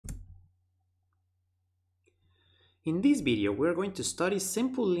In this video, we are going to study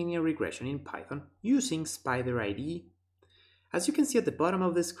simple linear regression in Python using Spyder IDE. As you can see at the bottom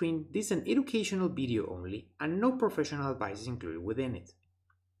of the screen, this is an educational video only and no professional advice is included within it.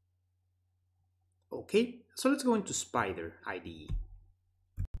 Okay, so let's go into Spyder IDE.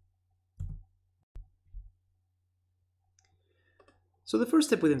 So the first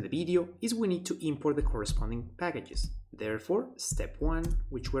step within the video is we need to import the corresponding packages. Therefore, step 1,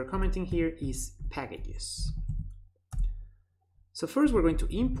 which we're commenting here, is packages. So first we're going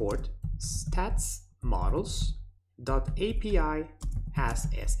to import statsModels.api as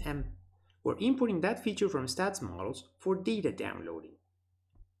SM. We're importing that feature from statsModels for data downloading.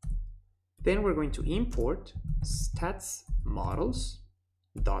 Then we're going to import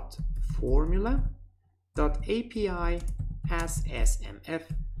statsModels.formula.api as SMF.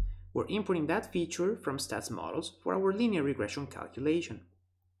 We're importing that feature from statsModels for our linear regression calculation.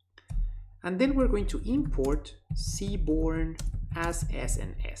 And then we're going to import Seaborn as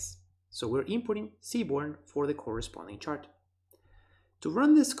SNS. So we're importing Seaborn for the corresponding chart. To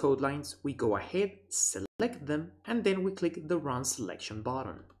run these code lines, we go ahead, select them, and then we click the Run Selection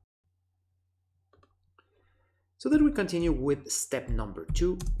button. So then we continue with step number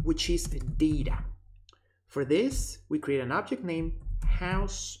 2, which is data. For this, we create an object named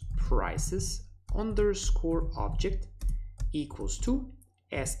housePrices_object equals to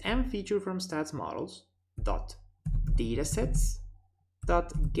SM feature from statsModels dot datasets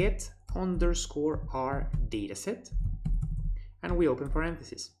dot get underscore r dataset, and we open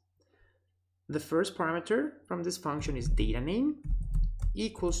parentheses. The first parameter from this function is data name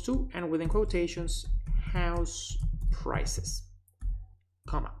equals to, and within quotations, house prices,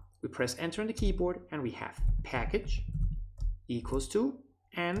 comma. We press enter on the keyboard and we have package equals to,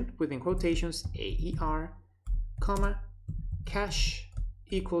 and within quotations, AER, comma, cash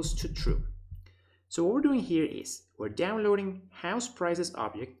equals to true. So what we're doing here is we're downloading house prices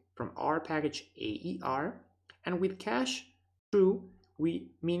object from our package AER, and with cache true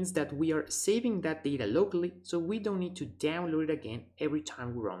means that we are saving that data locally, so we don't need to download it again every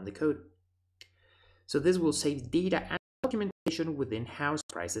time we run the code. So this will save data and documentation within house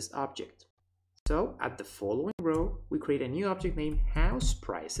prices object. So at the following row, we create a new object named house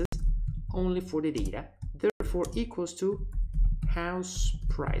prices only for the data, therefore equals to house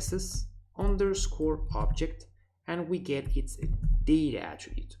prices underscore object, and we get its data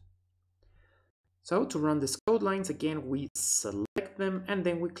attribute. So to run these code lines again, we select them and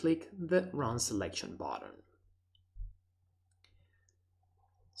then we click the Run Selection button.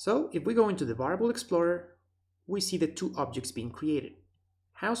 So if we go into the Variable Explorer, we see the two objects being created,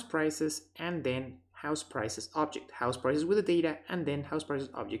 house prices and then house prices object, house prices with the data and then house prices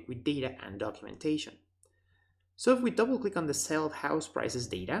object with data and documentation. So if we double click on the cell of house prices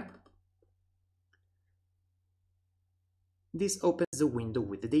data, this opens the window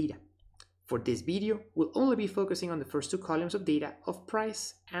with the data. For this video, we'll only be focusing on the first two columns of data of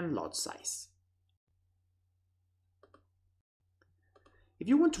price and lot size. If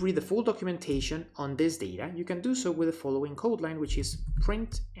you want to read the full documentation on this data, you can do so with the following code line, which is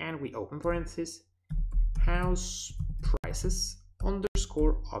print, and we open parentheses, house prices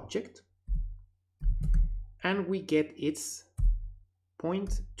underscore object, and we get its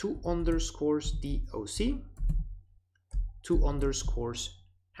point 2 underscores DOC, 2 underscores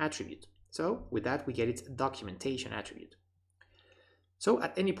attribute. So with that, we get its documentation attribute. So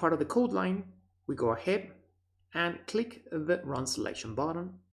at any part of the code line, we go ahead and click the Run Selection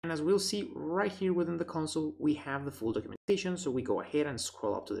button. And as we'll see right here within the console, we have the full documentation. So we go ahead and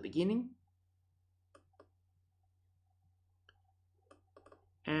scroll up to the beginning.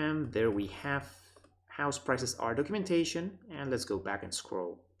 And there we have house prices are documentation. And let's go back and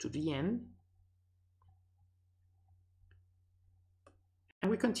scroll to the end. And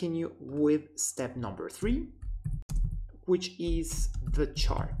we continue with step number 3, which is the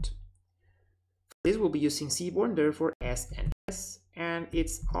chart. This will be using Seaborn, therefore SNS, and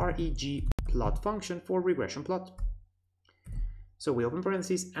its reg plot function for regression plot. So we open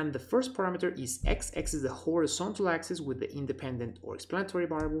parentheses, and the first parameter is x is the horizontal axis with the independent or explanatory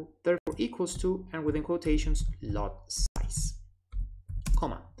variable, therefore equals to, and within quotations, lot size,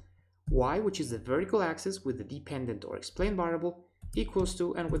 comma, y, which is the vertical axis with the dependent or explained variable, equals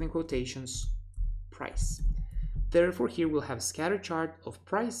to, and within quotations, price. Therefore, here we'll have a scatter chart of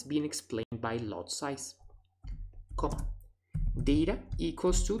price being explained by lot size, comma, data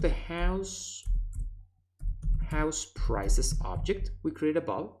equals to the house prices object we create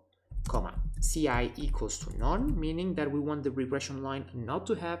above, comma, CI equals to none, meaning that we want the regression line not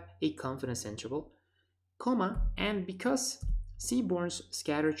to have a confidence interval, comma, and because Seaborn's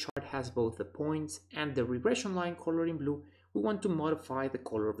scatter chart has both the points and the regression line colored in blue, we want to modify the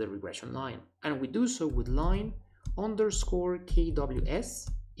color of the regression line. And we do so with line underscore KWS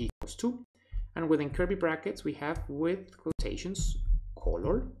equals 2. And within curly brackets, we have with quotations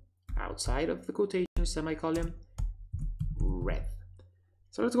color, outside of the quotation semicolon, red.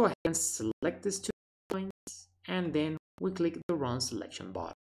 So let's go ahead and select these 2 lines, and then we click the Run Selection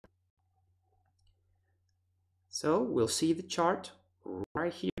button. So we'll see the chart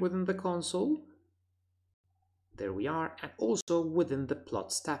right here within the console. There we are, and also within the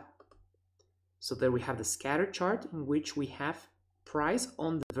Plots tab. So there we have the scatter chart, in which we have price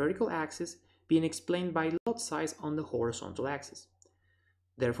on the vertical axis being explained by lot size on the horizontal axis.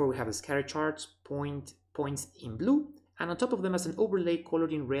 Therefore, we have the scatter charts points in blue, and on top of them as an overlay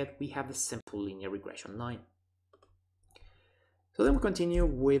colored in red, we have the simple linear regression line. So then we continue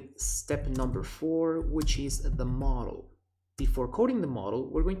with step number 4, which is the model. Before coding the model,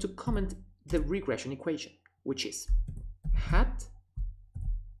 we're going to comment the regression equation, which is hat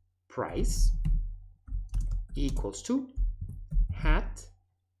price equals to hat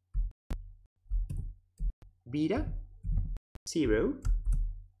beta 0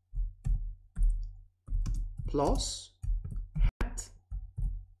 plus hat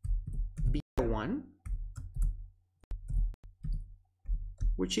beta 1,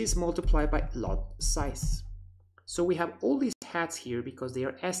 which is multiplied by lot size. So we have all these hats here because they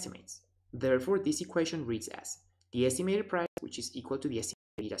are estimates. Therefore, this equation reads as the estimated price, which is equal to the estimated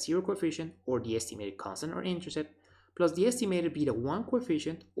beta 0 coefficient or the estimated constant or intercept, plus the estimated beta 1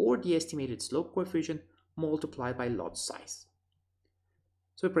 coefficient or the estimated slope coefficient multiplied by lot size.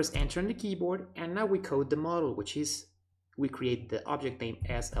 So we press enter on the keyboard, and now we code the model, which is we create the object name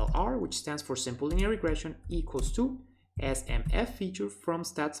SLR, which stands for simple linear regression, equals to SMF feature from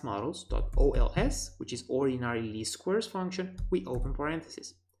stats models.ols, which is ordinary least squares function, we open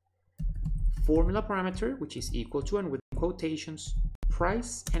parentheses. Formula parameter, which is equal to, and with quotations,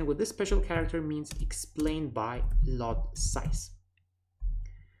 price, and with this special character means explained by lot size,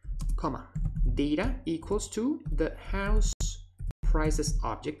 comma, data equals to the house prices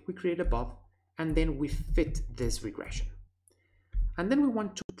object we created above, and then we fit this regression. And then we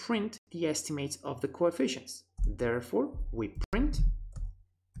want to print the estimates of the coefficients. Therefore, we print,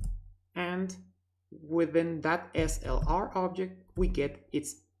 and within that SLR object, we get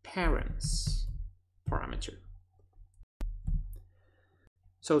its parents parameter.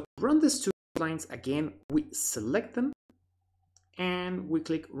 So to run these 2 lines again, we select them and we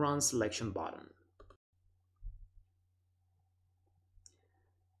click Run Selection button.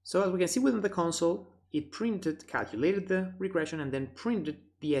 So as we can see within the console, it calculated the regression and then printed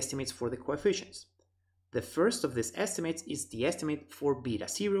the estimates for the coefficients. The first of these estimates is the estimate for beta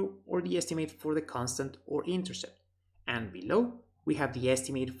 0 or the estimate for the constant or intercept. And below, we have the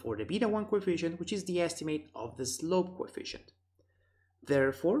estimate for the beta 1 coefficient, which is the estimate of the slope coefficient.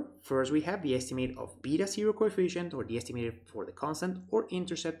 Therefore, first we have the estimate of beta 0 coefficient or the estimated for the constant or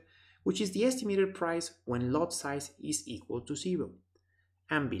intercept, which is the estimated price when lot size is equal to 0.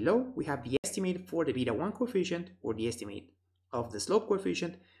 And below, we have the estimate for the beta 1 coefficient or the estimate of the slope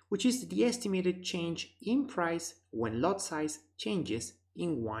coefficient, which is the estimated change in price when lot size changes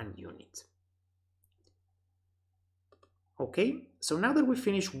in 1 unit. Okay, so now that we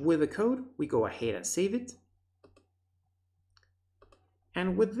finished with the code, we go ahead and save it.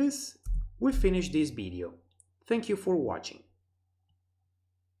 And with this, we finish this video. Thank you for watching.